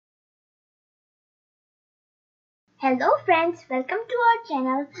Hello friends, welcome to our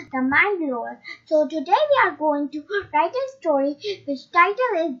channel, The Mind Blower. So today we are going to write a story which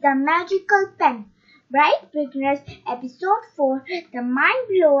title is The Magical Pen. Right beginners, episode 4, The Mind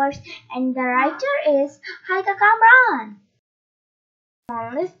Blowers, and the writer is Haika Kamran.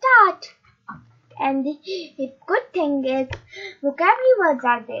 Let's start. And the good thing is vocabulary words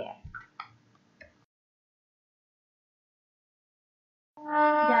are there.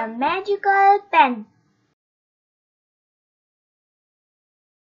 The Magical Pen.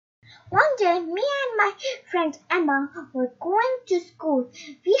 One day, me and my friend Emma were going to school.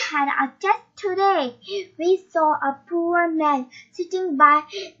 We had a test today. We saw a poor man sitting by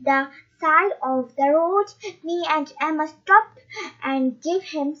the side of the road. Me and Emma stopped and gave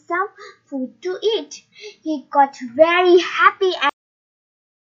him some food to eat. He got very happy and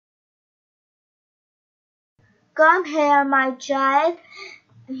 "Come here, my child,"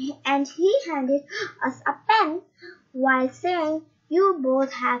 and he handed us a pen while saying, "You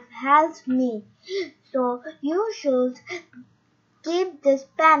both have helped me, so you should keep this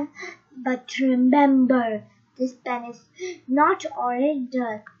pen. But remember, this pen is not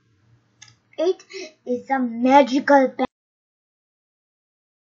original. It is a magical pen."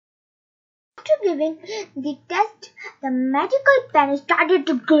 After giving the test, the magical pen started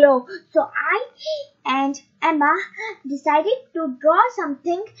to glow. So I and Emma decided to draw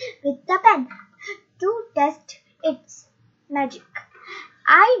something with the pen to test its magic.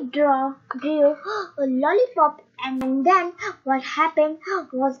 I drew a lollipop, and then what happened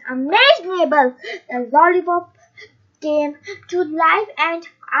was amazing. The lollipop came to life and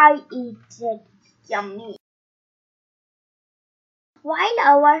I ate it. Yummy. While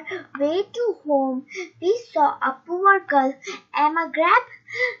our way to home, we saw a poor girl. Emma grabbed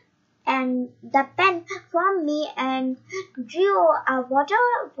the pen from me and drew a water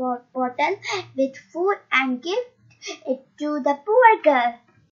bottle with food and gave it to the poor girl.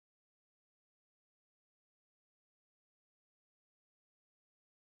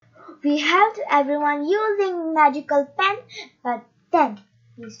 We helped everyone using magical pen, but then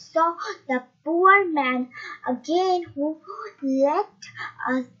we saw the poor man again who lent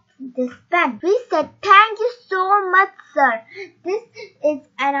us this pen. We said, "Thank you so much, sir. This is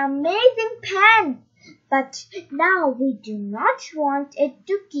an amazing pen. But now we do not want it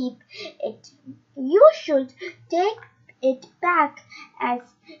to keep it. You should take it back as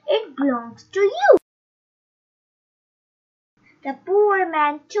it belongs to you." The poor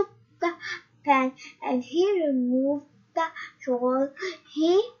man took the pen and he removed the shawl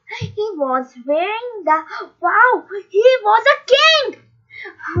he was wearing. Wow, he was a king!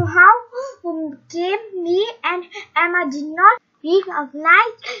 How came me and Emma did not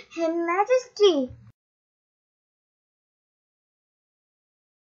recognize his majesty?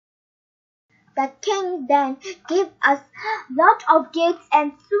 The king then gave us lot of cakes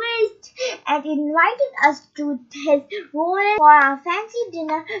and sweets and invited us to his royal for a fancy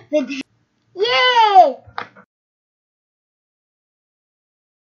dinner with him. Yay!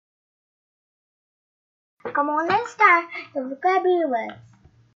 Come on, let's start the vocabulary words.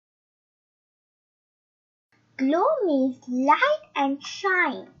 Glow means light and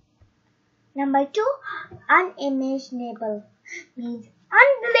shine. Number 2, unimaginable means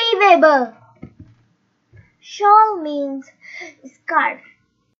unbelievable. Shawl means scarf.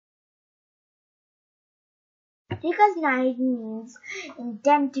 Recognize means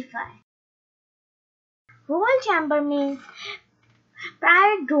identify. Royal chamber means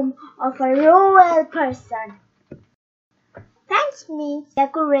private room of a royal person. Fancy means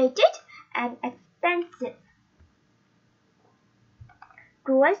decorated and expensive.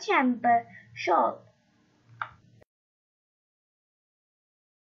 Royal chamber shawl.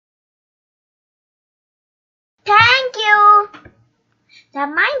 Thank you. The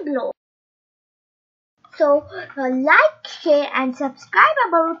Mind Blower. So like, share and subscribe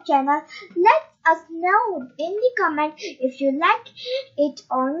our channel. Let us know in the comment if you like it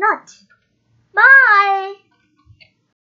or not. Bye.